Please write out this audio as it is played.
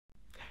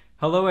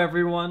Hello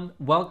everyone,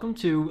 welcome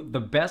to the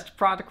best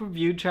product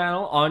review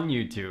channel on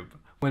YouTube.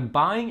 When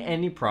buying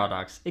any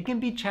products, it can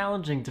be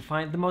challenging to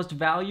find the most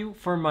value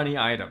for money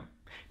item.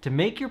 To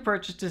make your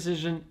purchase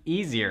decision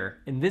easier,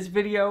 in this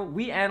video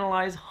we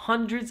analyze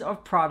hundreds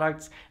of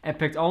products and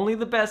picked only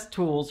the best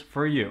tools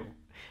for you.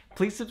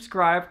 Please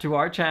subscribe to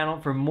our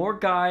channel for more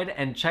guide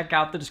and check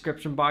out the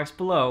description box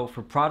below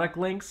for product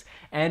links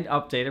and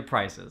updated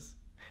prices.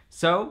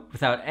 So,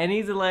 without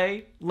any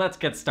delay, let's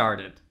get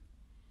started.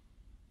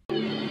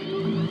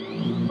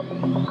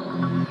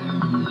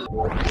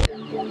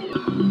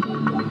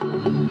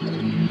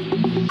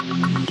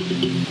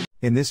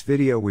 In this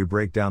video we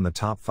break down the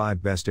top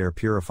 5 best air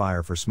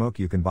purifier for smoke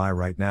you can buy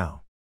right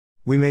now.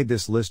 We made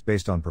this list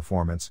based on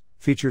performance,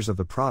 features of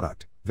the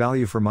product,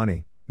 value for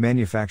money,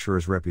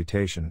 manufacturer's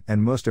reputation,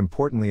 and most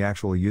importantly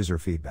actual user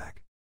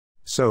feedback.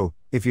 So,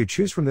 if you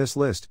choose from this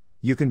list,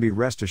 you can be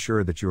rest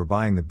assured that you are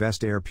buying the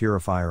best air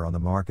purifier on the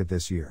market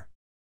this year.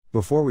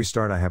 Before we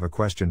start, I have a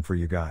question for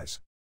you guys.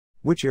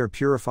 Which air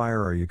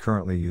purifier are you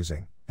currently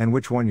using, and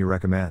which one you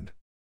recommend?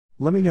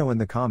 Let me know in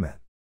the comment.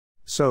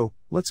 So,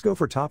 let's go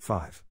for top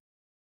 5.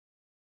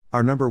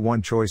 Our number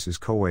 1 choice is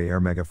Kowei Air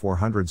Mega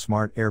 400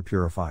 Smart Air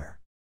Purifier.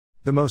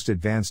 The most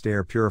advanced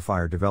air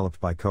purifier developed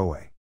by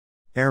Kowei.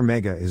 Air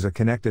Mega is a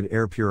connected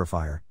air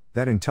purifier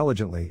that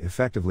intelligently,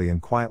 effectively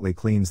and quietly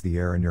cleans the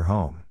air in your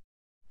home.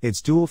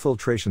 Its dual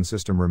filtration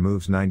system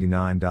removes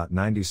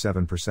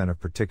 99.97% of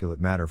particulate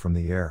matter from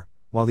the air,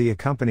 while the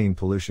accompanying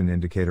pollution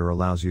indicator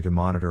allows you to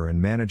monitor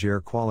and manage air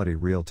quality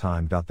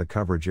real-time. The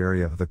coverage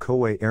area of the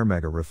Kowei Air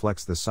Mega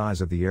reflects the size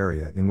of the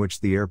area in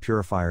which the air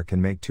purifier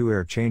can make 2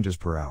 air changes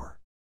per hour.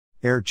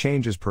 Air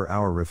changes per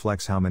hour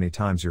reflects how many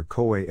times your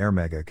Kowei Air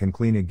Mega can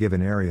clean a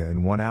given area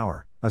in 1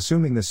 hour,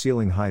 assuming the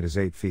ceiling height is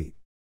 8 feet.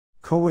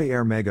 Kowei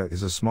Air Mega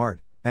is a smart,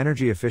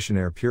 energy-efficient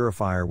air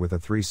purifier with a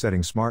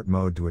 3-setting smart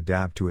mode to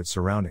adapt to its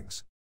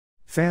surroundings.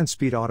 Fan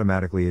speed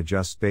automatically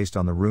adjusts based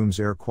on the room's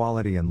air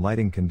quality and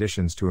lighting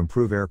conditions to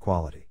improve air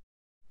quality.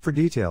 For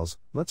details,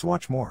 let's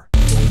watch more.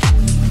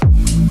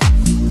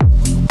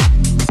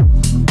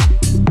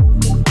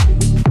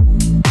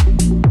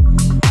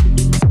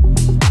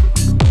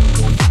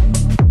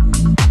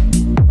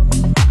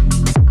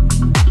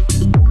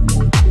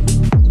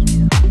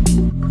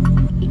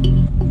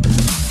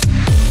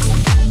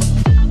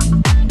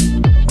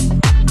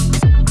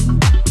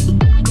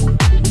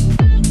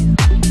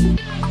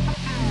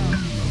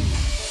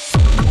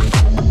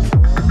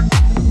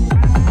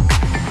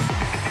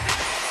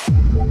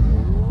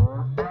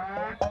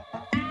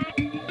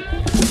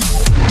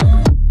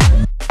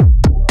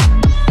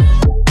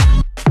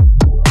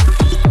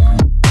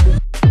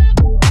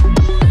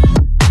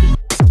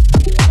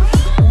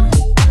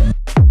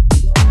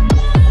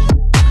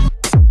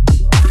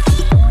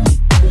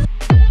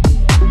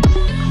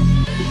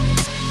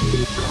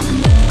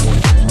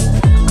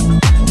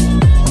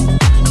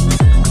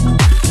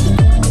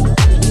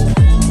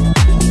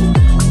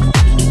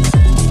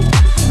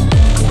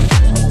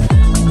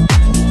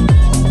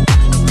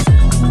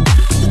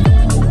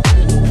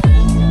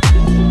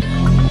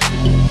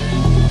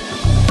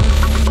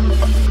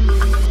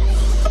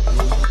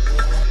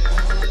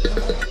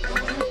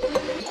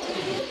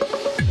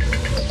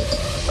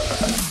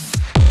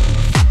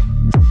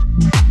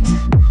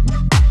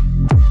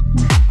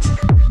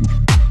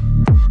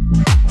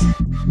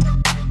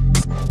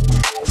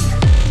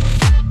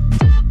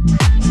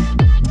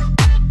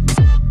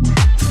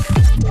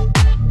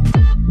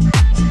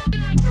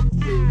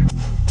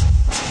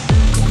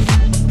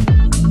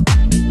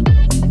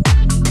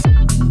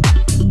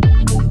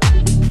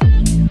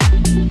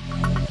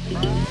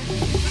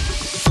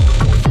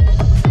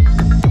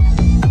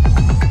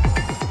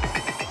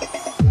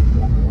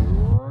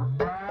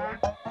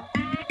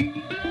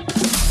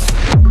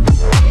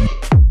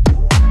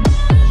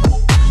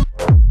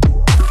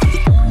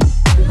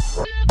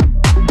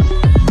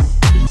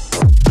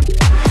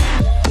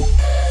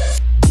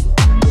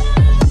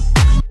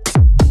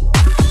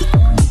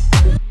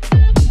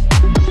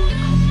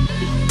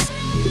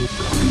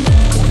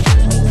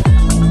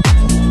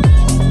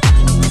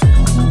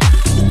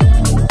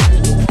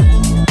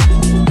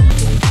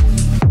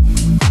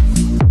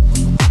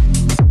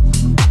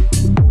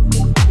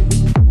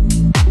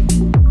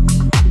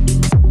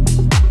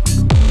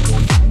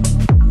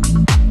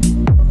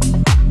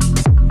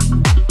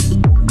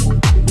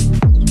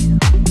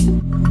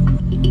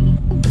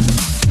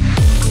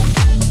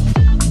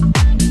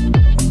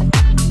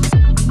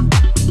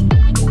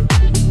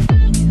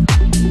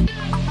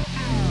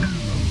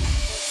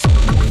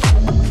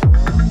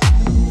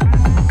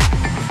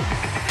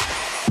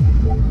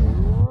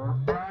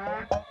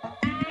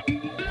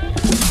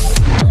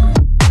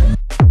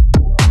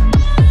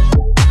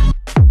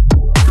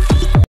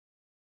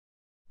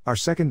 Our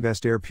second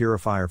best air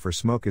purifier for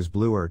smoke is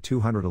Blue Pure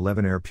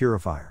 211 Air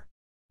Purifier.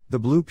 The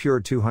Blue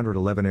Pure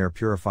 211 Air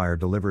Purifier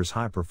delivers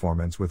high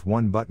performance with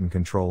one-button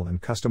control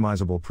and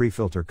customizable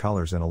pre-filter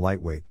colors in a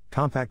lightweight,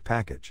 compact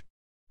package.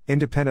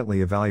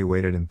 Independently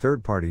evaluated and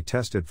third-party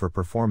tested for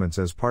performance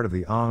as part of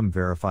the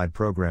verified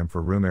program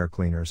for room air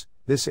cleaners,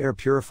 This air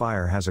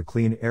purifier has a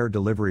clean air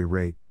delivery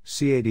rate,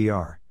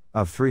 CADR,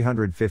 of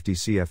 350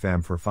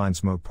 CFM for fine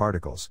smoke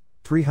particles,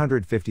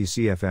 350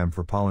 CFM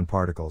for pollen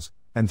particles,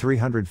 and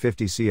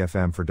 350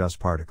 CFM for dust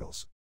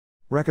particles.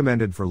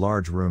 Recommended for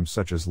large rooms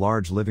such as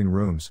large living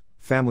rooms,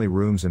 family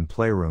rooms and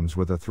playrooms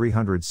with a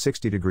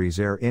 360 degrees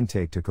air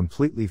intake to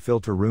completely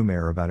filter room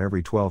air about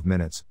every 12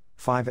 minutes,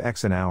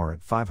 5x an hour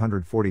at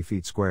 540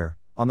 feet square,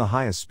 on the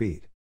highest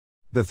speed.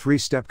 The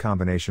 3-step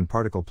combination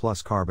particle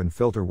plus carbon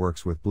filter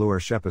works with Blue Air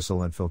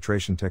HEPA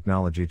filtration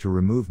technology to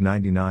remove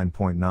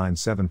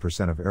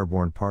 99.97% of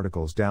airborne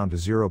particles down to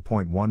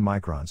 0.1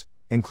 microns,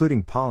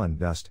 including pollen,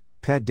 dust,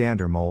 pet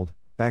dander, mold,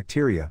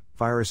 bacteria,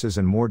 viruses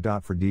and more.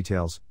 For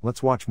details,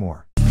 let's watch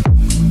more.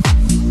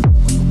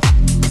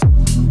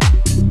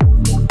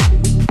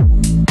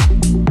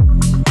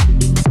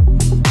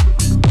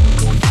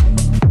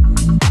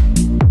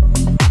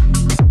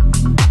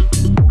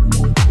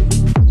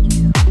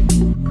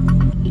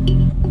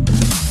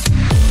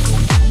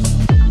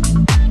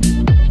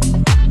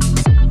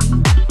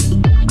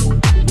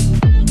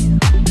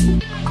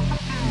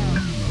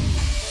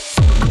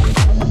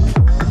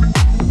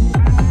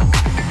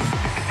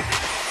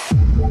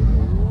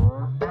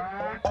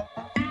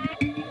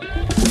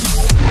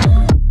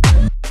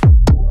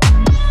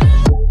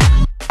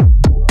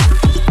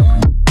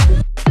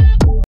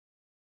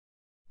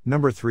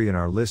 Number 3 in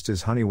our list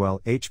is Honeywell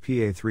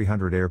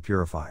HPA300 Air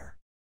Purifier.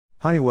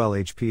 Honeywell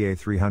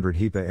HPA300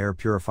 HEPA Air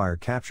Purifier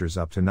captures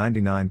up to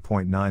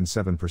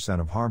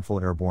 99.97% of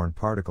harmful airborne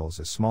particles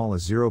as small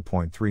as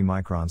 0.3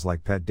 microns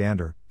like pet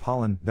dander,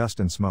 pollen, dust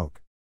and smoke.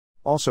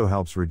 Also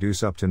helps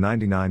reduce up to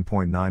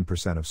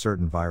 99.9% of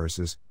certain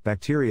viruses,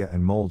 bacteria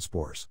and mold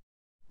spores.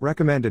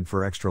 Recommended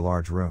for extra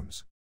large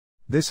rooms.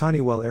 This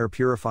Honeywell air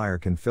purifier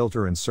can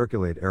filter and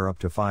circulate air up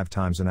to 5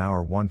 times an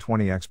hour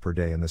 120x per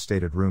day in the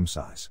stated room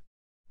size.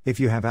 If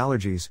you have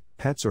allergies,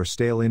 pets or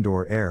stale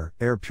indoor air,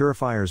 air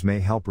purifiers may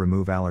help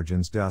remove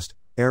allergens, dust,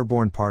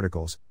 airborne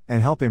particles,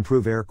 and help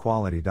improve air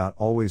quality.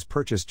 Always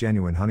purchase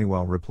genuine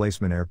Honeywell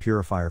replacement air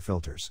purifier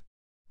filters.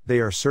 They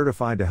are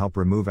certified to help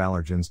remove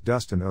allergens,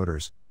 dust and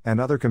odors,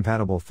 and other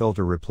compatible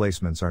filter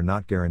replacements are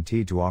not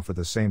guaranteed to offer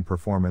the same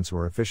performance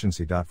or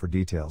efficiency. For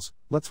details,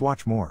 let's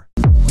watch more.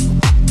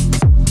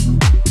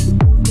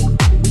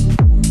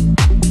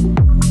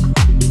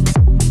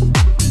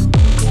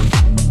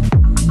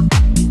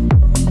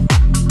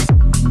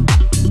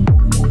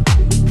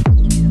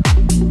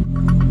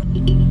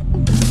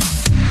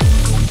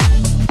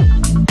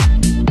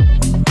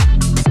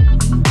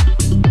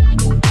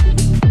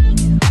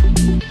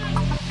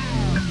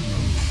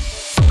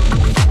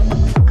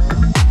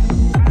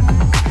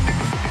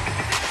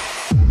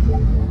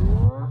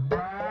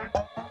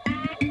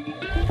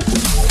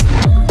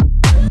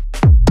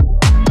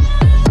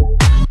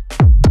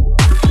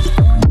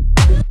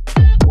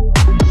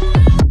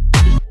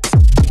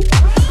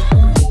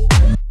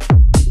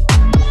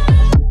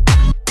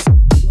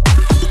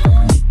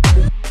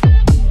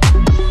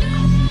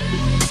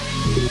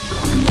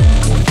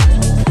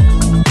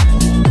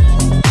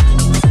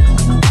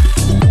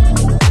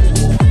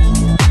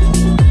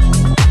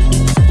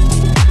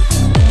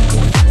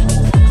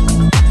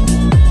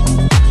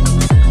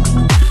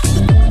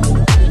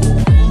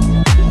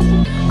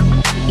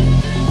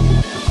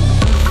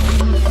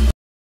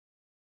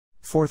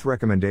 Fourth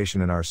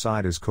recommendation in our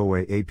side is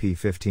Kowei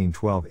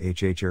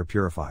AP1512HH Air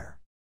Purifier.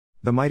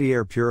 The mighty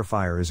air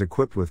purifier is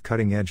equipped with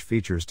cutting-edge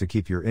features to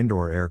keep your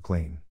indoor air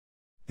clean.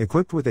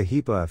 Equipped with a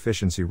HEPA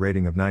efficiency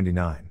rating of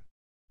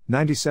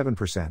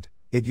 97%,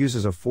 it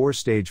uses a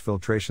 4-stage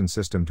filtration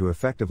system to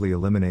effectively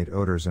eliminate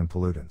odors and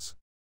pollutants.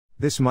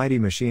 This mighty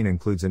machine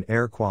includes an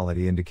air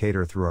quality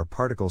indicator through our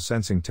particle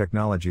sensing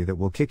technology that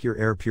will kick your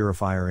air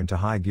purifier into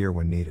high gear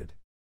when needed.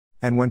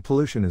 And when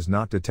pollution is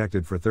not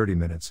detected for 30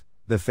 minutes,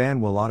 the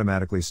fan will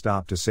automatically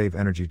stop to save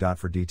energy.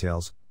 For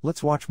details,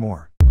 let's watch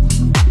more.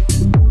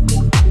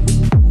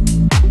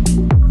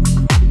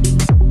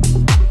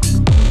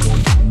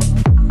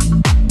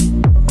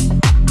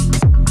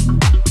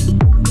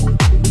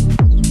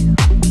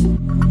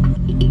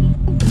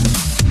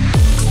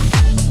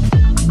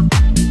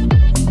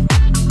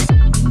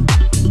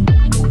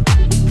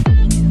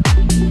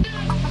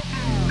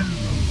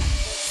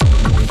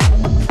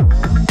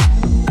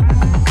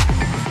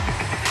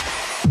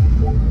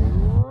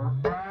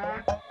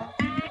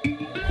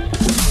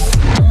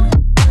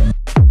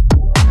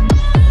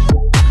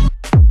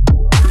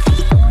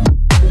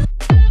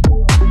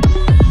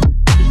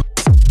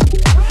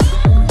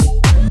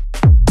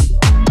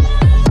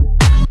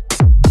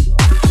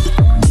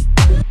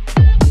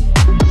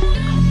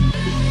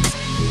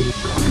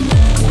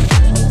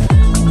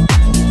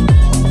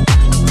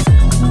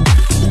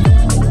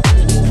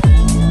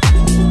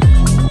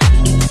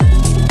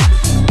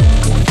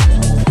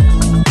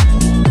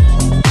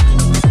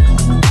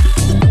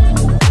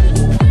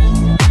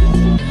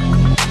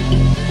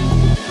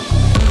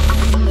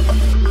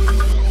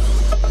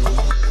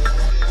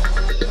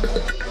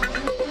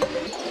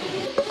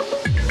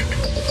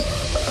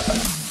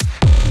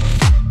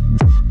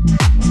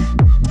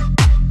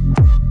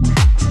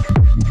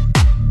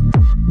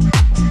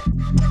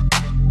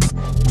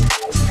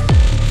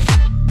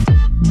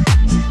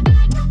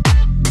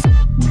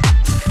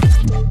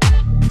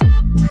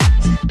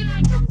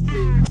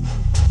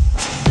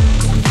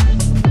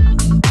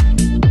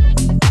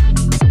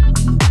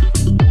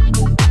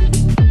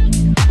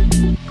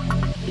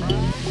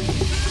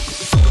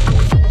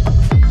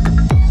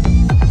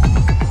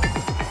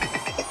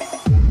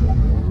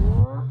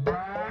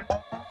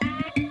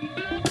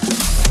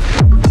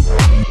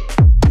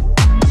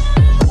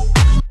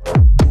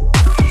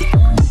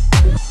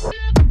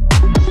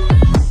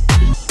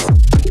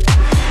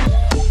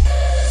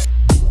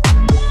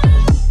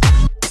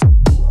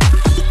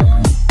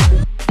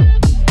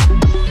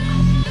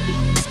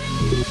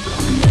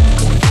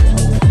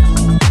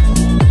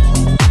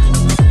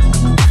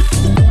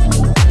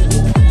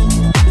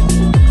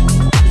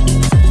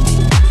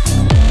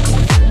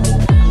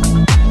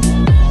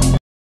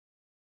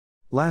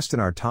 Last in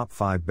our top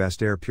 5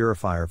 best air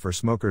purifier for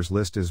smokers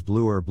list is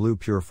Blue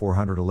Pure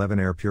 411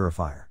 Air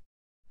Purifier.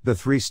 The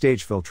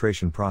 3-stage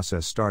filtration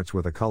process starts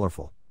with a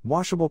colorful,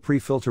 washable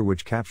pre-filter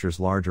which captures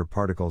larger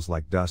particles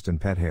like dust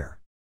and pet hair.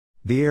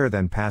 The air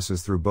then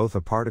passes through both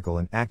a particle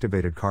and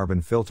activated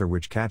carbon filter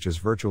which catches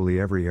virtually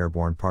every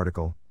airborne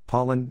particle,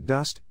 pollen,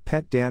 dust,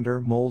 pet dander,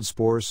 mold,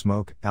 spores,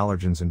 smoke,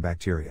 allergens and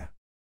bacteria.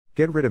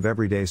 Get rid of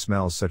everyday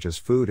smells such as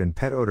food and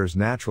pet odors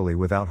naturally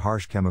without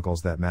harsh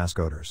chemicals that mask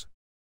odors.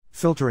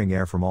 Filtering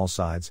air from all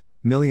sides,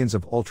 millions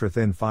of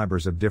ultra-thin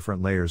fibers of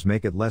different layers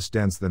make it less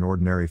dense than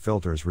ordinary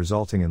filters,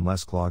 resulting in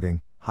less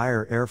clogging,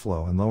 higher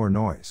airflow and lower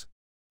noise.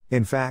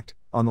 In fact,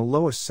 on the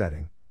lowest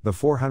setting, the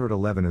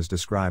 411 is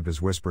described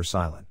as whisper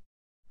silent.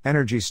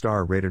 Energy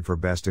Star rated for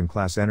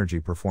best-in-class energy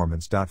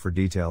performance. For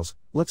details,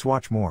 let's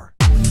watch more.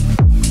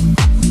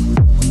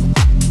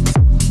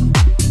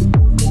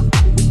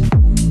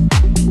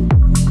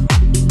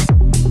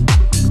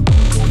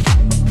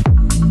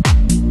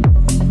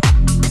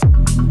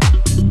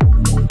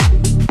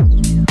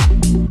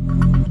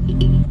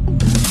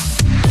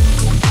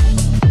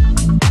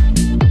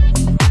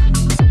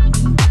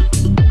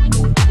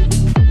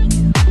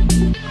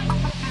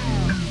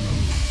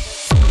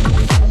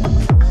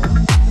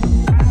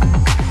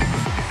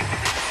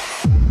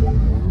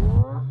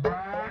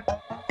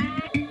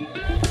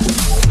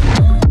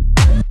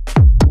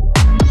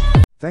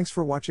 Thanks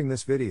for watching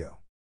this video.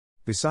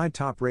 Beside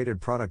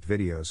top-rated product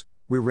videos,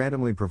 we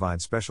randomly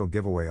provide special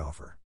giveaway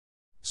offer.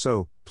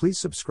 So, please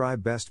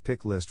subscribe Best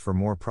Pick list for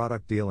more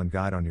product deal and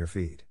guide on your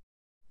feed.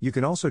 You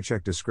can also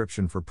check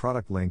description for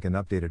product link and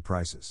updated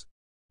prices.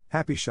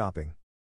 Happy shopping!